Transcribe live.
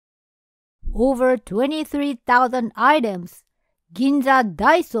Over 23,000 items. Ginza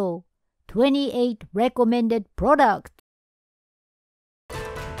Daiso. 28 recommended products.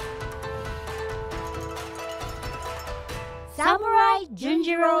 Samurai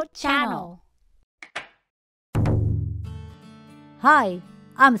Junjiro Channel. Hi,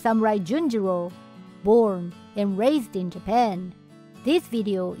 I'm Samurai Junjiro, born and raised in Japan. This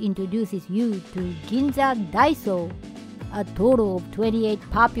video introduces you to Ginza Daiso. A total of 28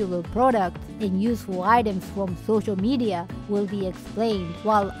 popular products and useful items from social media will be explained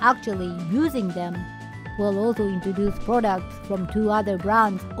while actually using them. We'll also introduce products from 2 other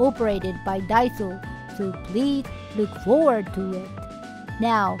brands operated by Daiso, so please look forward to it.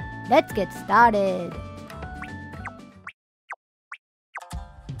 Now, let's get started.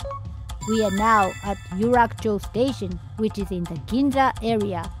 We are now at Yurakucho Station, which is in the Ginza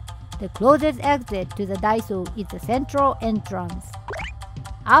area. The closest exit to the Daiso is the central entrance.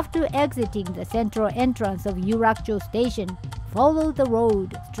 After exiting the central entrance of Yurakucho Station, follow the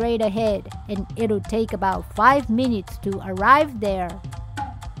road straight ahead and it'll take about 5 minutes to arrive there.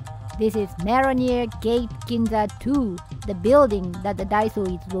 This is Marinier Gate Ginza 2, the building that the Daiso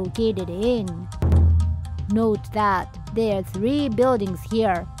is located in. Note that there are 3 buildings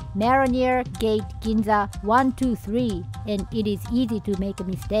here. Marinier Gate Ginza 1, 2, 3, and it is easy to make a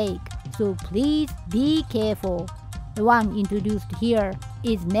mistake, so please be careful. The one introduced here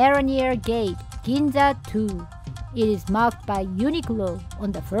is Marinier Gate Ginza 2. It is marked by Uniqlo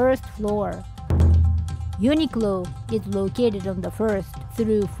on the 1st floor. Uniqlo is located on the 1st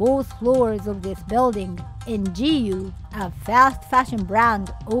through 4th floors of this building, and GU, a fast fashion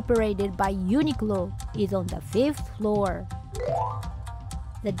brand operated by Uniqlo, is on the 5th floor.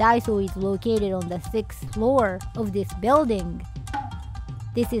 The Daiso is located on the 6th floor of this building.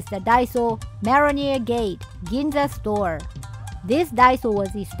 This is the Daiso Marinier Gate Ginza store. This Daiso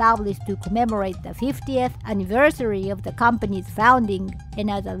was established to commemorate the 50th anniversary of the company's founding and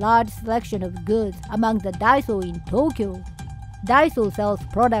has a large selection of goods among the Daiso in Tokyo. Daiso sells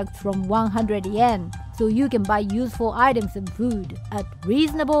products from 100 yen, so you can buy useful items and food at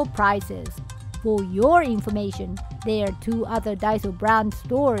reasonable prices. For your information, there are 2 other Daiso brand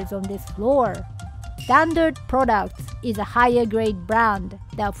stores on this floor. Standard Products is a higher grade brand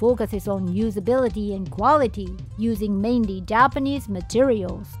that focuses on usability and quality, using mainly Japanese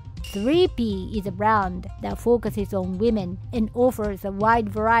materials. THREEPPY is a brand that focuses on women and offers a wide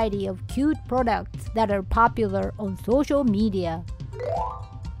variety of cute products that are popular on social media.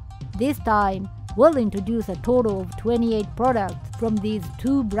 This time, we'll introduce a total of 28 products from these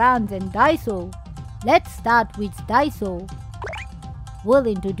 2 brands and Daiso. Let's start with Daiso. We'll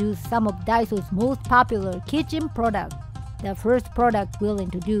introduce some of Daiso's most popular kitchen products. The first product we'll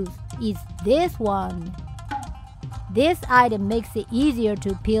introduce is this one. This item makes it easier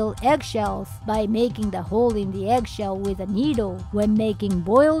to peel eggshells by making the hole in the eggshell with a needle when making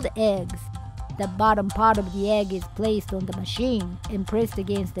boiled eggs. The bottom part of the egg is placed on the machine and pressed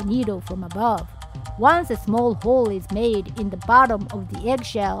against the needle from above. Once a small hole is made in the bottom of the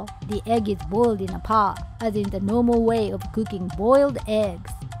eggshell, the egg is boiled in a pot, as in the normal way of cooking boiled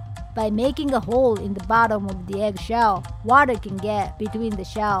eggs. By making a hole in the bottom of the eggshell, water can get between the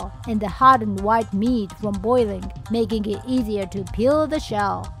shell and the hardened white meat from boiling, making it easier to peel the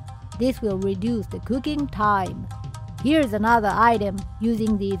shell. This will reduce the cooking time. Here's another item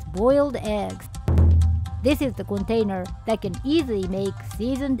using these boiled eggs. This is the container that can easily make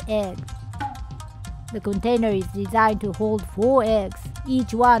seasoned eggs. The container is designed to hold 4 eggs,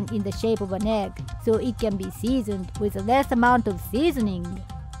 each one in the shape of an egg, so it can be seasoned with a less amount of seasoning.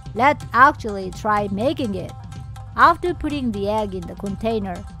 Let's actually try making it. After putting the egg in the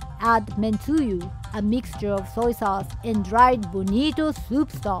container, add mentsuyu, a mixture of soy sauce and dried bonito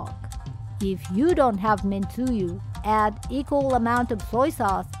soup stock. If you don't have mentsuyu, add equal amount of soy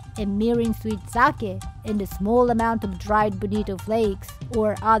sauce and mirin sweet sake and a small amount of dried bonito flakes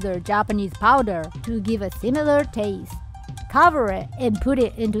or other Japanese powder to give a similar taste. Cover it and put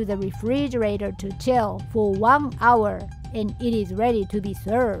it into the refrigerator to chill for 1 hour, and it is ready to be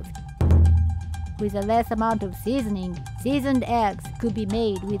served. With a less amount of seasoning, seasoned eggs could be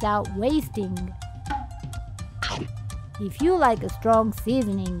made without wasting. If you like a strong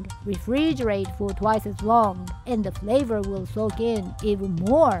seasoning, refrigerate for twice as long, and the flavor will soak in even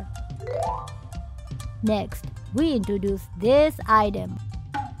more. Next, we introduce this item.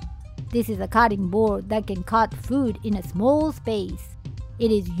 This is a cutting board that can cut food in a small space.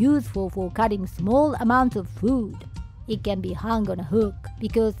 It is useful for cutting small amounts of food. It can be hung on a hook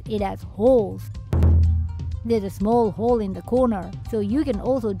because it has holes. There's a small hole in the corner, so you can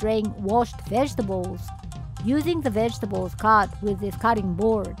also drain washed vegetables. Using the vegetables cut with this cutting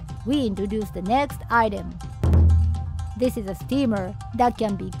board, we introduce the next item. This is a steamer that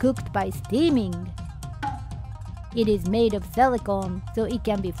can be cooked by steaming. It is made of silicone, so it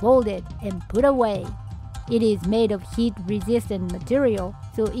can be folded and put away. It is made of heat-resistant material,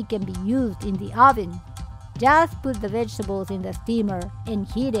 so it can be used in the oven. Just put the vegetables in the steamer and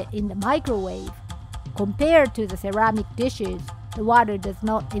heat it in the microwave. Compared to the ceramic dishes, the water does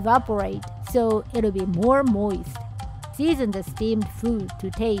not evaporate, so it'll be more moist. Season the steamed food to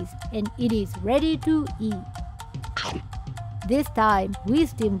taste, and it is ready to eat. This time, we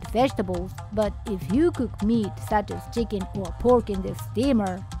steamed vegetables, but if you cook meat such as chicken or pork in the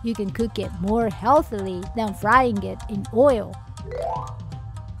steamer, you can cook it more healthily than frying it in oil.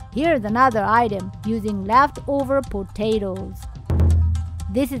 Here's another item using leftover potatoes.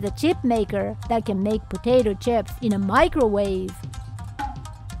 This is a chip maker that can make potato chips in a microwave.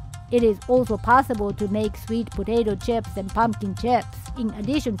 It is also possible to make sweet potato chips and pumpkin chips in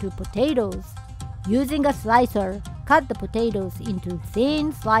addition to potatoes. Using a slicer, cut the potatoes into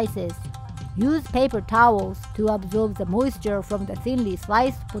thin slices. Use paper towels to absorb the moisture from the thinly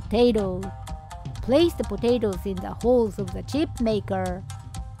sliced potatoes. Place the potatoes in the holes of the chip maker.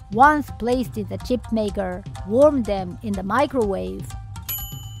 Once placed in the chip maker, warm them in the microwave.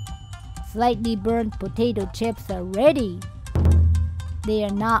 Slightly burnt potato chips are ready. They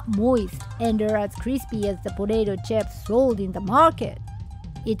are not moist and are as crispy as the potato chips sold in the market.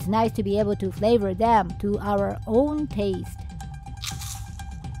 It's nice to be able to flavor them to our own taste.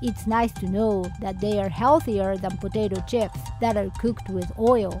 It's nice to know that they are healthier than potato chips that are cooked with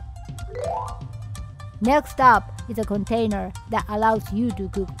oil. Next up is a container that allows you to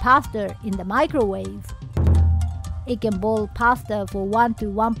cook pasta in the microwave. It can boil pasta for 1 to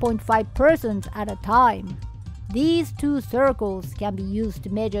 1.5 persons at a time. These two circles can be used to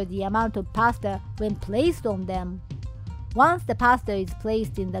measure the amount of pasta when placed on them. Once the pasta is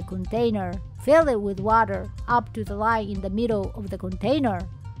placed in the container, fill it with water up to the line in the middle of the container.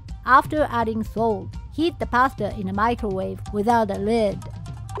 After adding salt, heat the pasta in a microwave without a lid.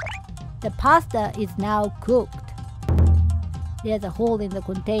 The pasta is now cooked. There's a hole in the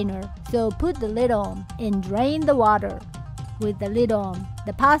container, so put the lid on and drain the water. With the lid on,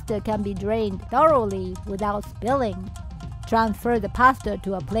 the pasta can be drained thoroughly without spilling. Transfer the pasta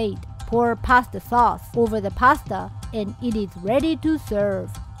to a plate. Pour pasta sauce over the pasta and it is ready to serve.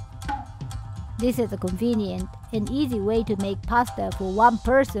 This is a convenient and easy way to make pasta for one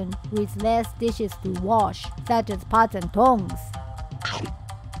person with less dishes to wash, such as pots and tongs.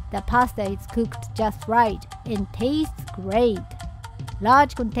 The pasta is cooked just right and tastes great.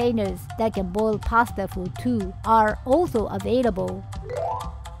 Large containers that can boil pasta for 2 are also available.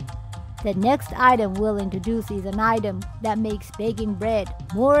 The next item we'll introduce is an item that makes baking bread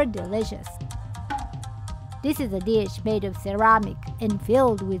more delicious. This is a dish made of ceramic and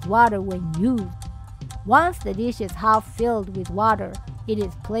filled with water when used. Once the dish is half filled with water, it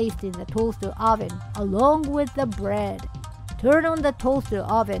is placed in the toaster oven along with the bread. Turn on the toaster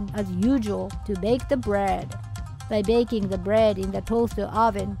oven as usual to bake the bread. By baking the bread in the toaster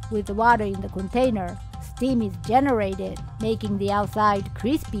oven with the water in the container, steam is generated, making the outside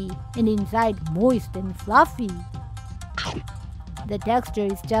crispy and inside moist and fluffy. The texture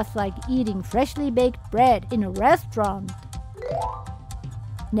is just like eating freshly baked bread in a restaurant.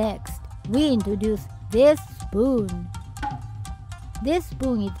 Next, we introduce this spoon. This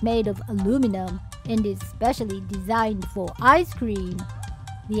spoon is made of aluminum and is specially designed for ice cream.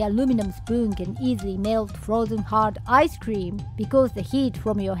 The aluminum spoon can easily melt frozen hard ice cream because the heat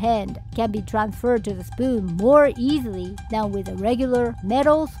from your hand can be transferred to the spoon more easily than with a regular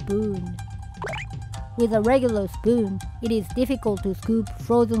metal spoon. With a regular spoon, it is difficult to scoop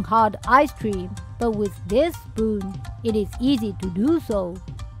frozen hard ice cream, but with this spoon, it is easy to do so.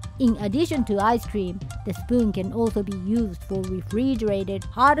 In addition to ice cream, the spoon can also be used for refrigerated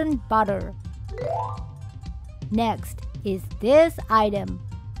hardened butter. Next is this item.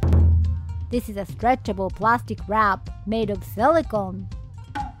 This is a stretchable plastic wrap made of silicone.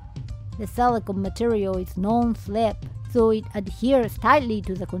 The silicone material is non-slip, so it adheres tightly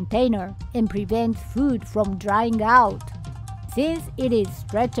to the container and prevents food from drying out. Since it is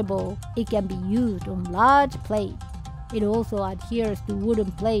stretchable, it can be used on large plates. It also adheres to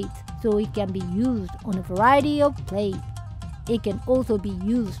wooden plates, so it can be used on a variety of plates. It can also be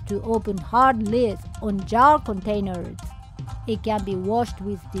used to open hard lids on jar containers. It can be washed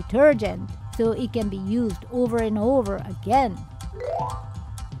with detergent, so it can be used over and over again.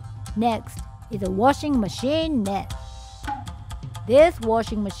 Next is a washing machine net. This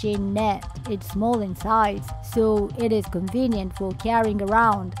washing machine net is small in size, so it is convenient for carrying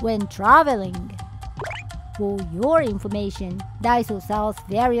around when traveling. For your information, Daiso sells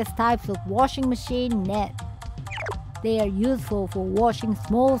various types of washing machine net. They are useful for washing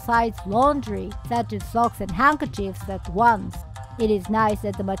small-sized laundry, such as socks and handkerchiefs at once. It is nice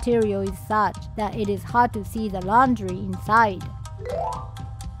that the material is such that it is hard to see the laundry inside.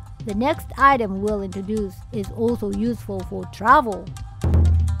 The next item we'll introduce is also useful for travel.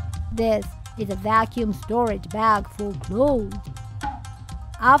 This is a vacuum storage bag for clothes.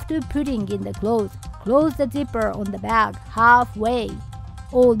 After putting in the clothes, close the zipper on the bag halfway.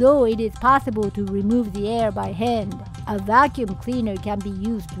 Although it is possible to remove the air by hand, a vacuum cleaner can be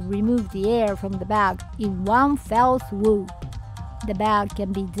used to remove the air from the bag in one fell swoop. The bag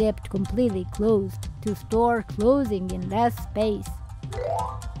can be zipped completely closed to store clothing in less space.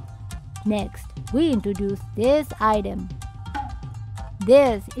 Next, we introduce this item.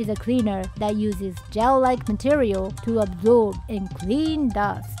 This is a cleaner that uses gel-like material to absorb and clean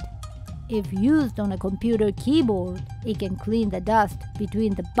dust. If used on a computer keyboard, it can clean the dust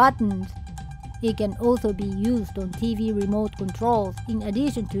between the buttons. It can also be used on TV remote controls in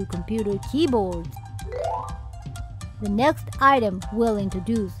addition to computer keyboards. The next item we'll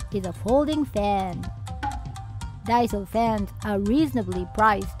introduce is a folding fan. Daiso fans are reasonably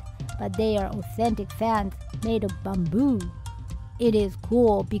priced, but they are authentic fans made of bamboo. It is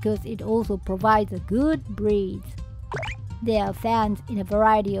cool because it also provides a good breeze. There are fans in a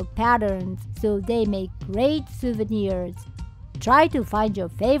variety of patterns, so they make great souvenirs. Try to find your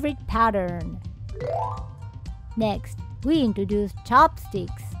favorite pattern. Next, we introduce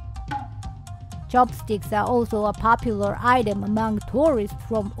chopsticks. Chopsticks are also a popular item among tourists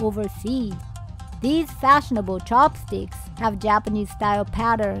from overseas. These fashionable chopsticks have Japanese-style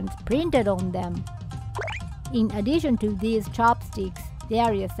patterns printed on them. In addition to these chopsticks,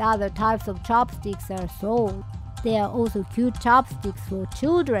 various other types of chopsticks are sold. There are also cute chopsticks for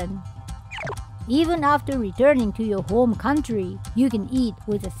children. Even after returning to your home country, you can eat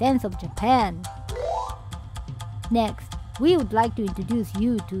with a sense of Japan. Next, we would like to introduce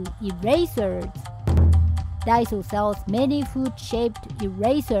you to erasers. Daiso sells many food-shaped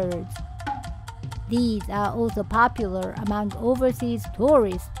erasers. These are also popular among overseas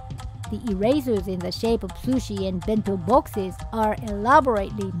tourists. The erasers in the shape of sushi and bento boxes are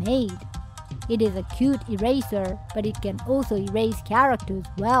elaborately made. It is a cute eraser, but it can also erase characters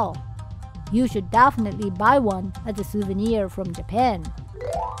well. You should definitely buy one as a souvenir from Japan.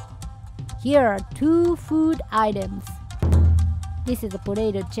 Here are two food items. This is a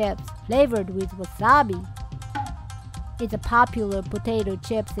potato chips flavored with wasabi. It's a popular potato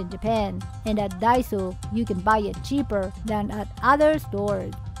chips in Japan, and at Daiso you can buy it cheaper than at other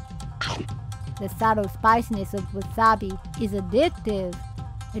stores. The subtle spiciness of wasabi is addictive.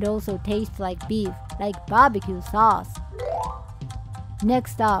 It also tastes like beef, like barbecue sauce.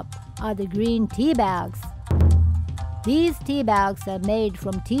 Next up are the green tea bags. These tea bags are made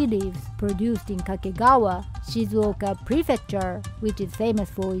from tea leaves produced in Kakegawa, Shizuoka Prefecture, which is famous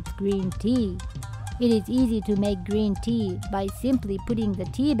for its green tea. It is easy to make green tea by simply putting the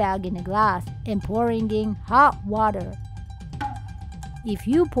tea bag in a glass and pouring in hot water. If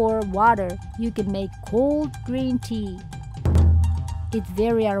you pour water, you can make cold green tea. It's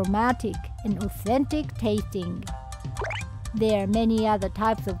very aromatic and authentic tasting. There are many other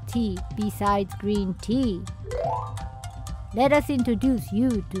types of tea besides green tea. Let us introduce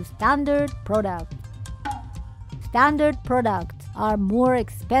you to standard products. Standard products are more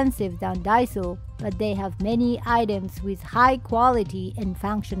expensive than Daiso, but they have many items with high quality and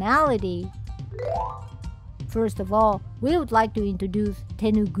functionality. First of all, we would like to introduce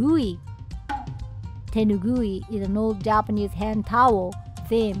tenugui. Tenugui is an old Japanese hand towel,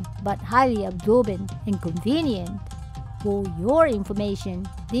 thin but highly absorbent and convenient. For your information,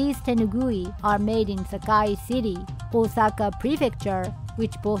 these tenugui are made in Sakai City, Osaka Prefecture,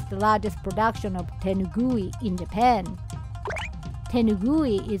 which boasts the largest production of tenugui in Japan.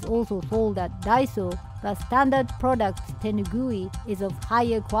 Tenugui is also sold at Daiso, but standard products tenugui is of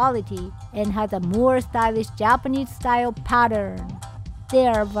higher quality and has a more stylish Japanese-style pattern. There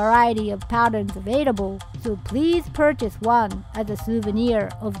are a variety of patterns available, so please purchase one as a souvenir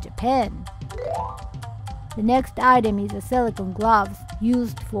of Japan. The next item is a silicone gloves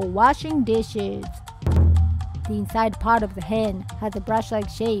used for washing dishes. The inside part of the hand has a brush-like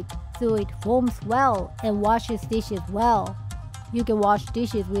shape, so it foams well and washes dishes well. You can wash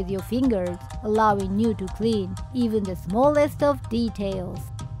dishes with your fingers, allowing you to clean even the smallest of details.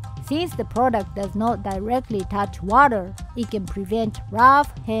 Since the product does not directly touch water, it can prevent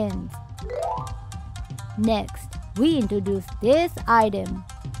rough hands. Next, we introduce this item.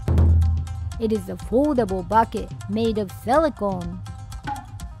 It is a foldable bucket made of silicone.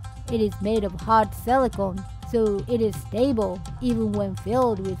 It is made of hard silicone so it is stable even when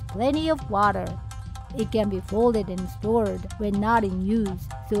filled with plenty of water. It can be folded and stored when not in use,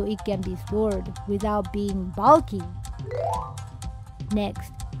 so it can be stored without being bulky.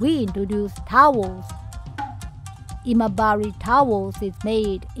 Next, we introduce towels. Imabari Towels is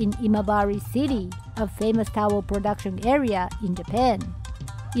made in Imabari City, a famous towel production area in Japan.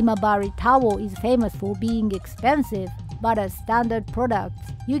 Imabari Towel is famous for being expensive, but as standard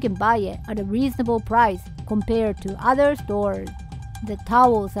products, you can buy it at a reasonable price compared to other stores. The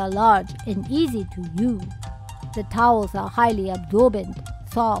towels are large and easy to use. The towels are highly absorbent,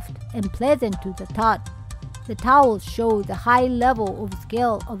 soft, and pleasant to the touch. The towels show the high level of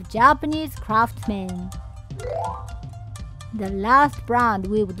skill of Japanese craftsmen. The last brand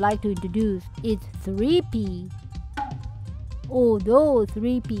we would like to introduce is THREEPPY. Although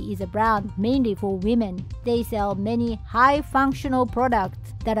THREEPPY is a brand mainly for women, they sell many high-functional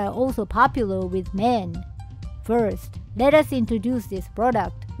products that are also popular with men. First, let us introduce this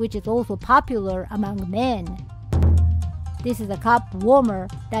product, which is also popular among men. This is a cup warmer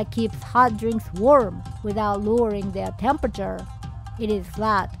that keeps hot drinks warm without lowering their temperature. It is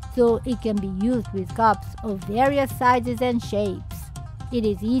flat, so it can be used with cups of various sizes and shapes. It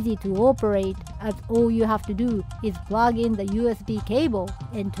is easy to operate, as all you have to do is plug in the USB cable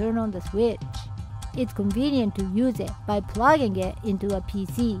and turn on the switch. It's convenient to use it by plugging it into a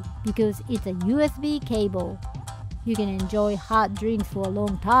PC because it's a USB cable. You can enjoy hot drinks for a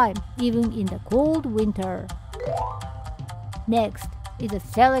long time, even in the cold winter. Next is a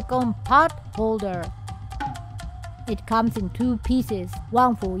silicone pot holder. It comes in 2 pieces,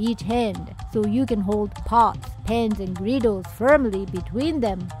 one for each hand, so you can hold pots, pans, and griddles firmly between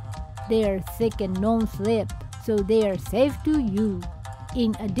them. They are thick and non-slip, so they are safe to use.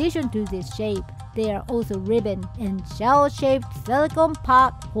 In addition to this shape, they are also ribbon and shell-shaped silicone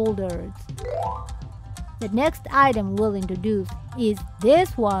pot holders. The next item we'll introduce is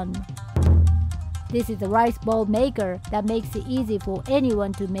this one. This is a rice ball maker that makes it easy for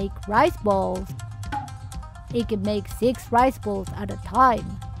anyone to make rice balls. It can make 6 rice balls at a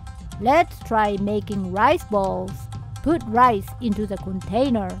time. Let's try making rice balls. Put rice into the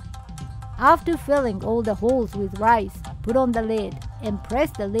container. After filling all the holes with rice, put on the lid and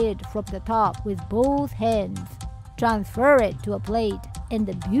press the lid from the top with both hands. Transfer it to a plate and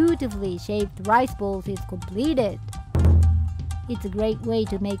the beautifully shaped rice balls is completed. It's a great way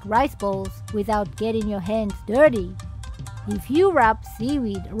to make rice balls without getting your hands dirty. If you wrap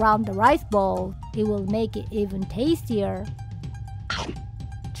seaweed around the rice ball, it will make it even tastier.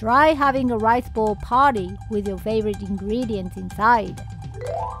 Try having a rice ball party with your favorite ingredients inside.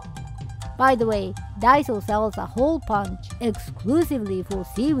 By the way, Daiso sells a hole punch exclusively for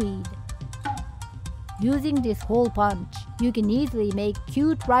seaweed. Using this hole punch, you can easily make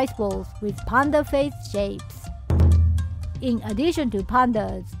cute rice balls with panda face shapes. In addition to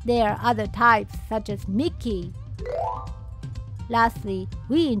pandas, there are other types such as Mickey. Lastly,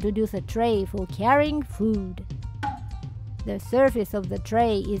 we introduce a tray for carrying food. The surface of the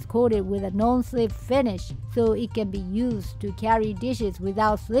tray is coated with a non-slip finish, so it can be used to carry dishes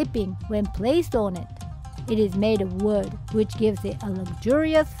without slipping when placed on it. It is made of wood, which gives it a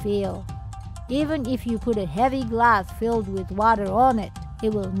luxurious feel. Even if you put a heavy glass filled with water on it,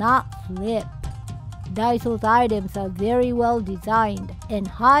 it will not slip. Daiso's items are very well designed and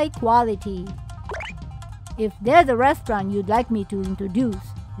high quality. If there's a restaurant you'd like me to introduce,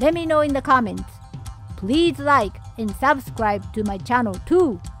 let me know in the comments. Please like and subscribe to my channel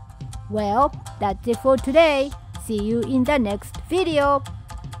too. Well, that's it for today. See you in the next video.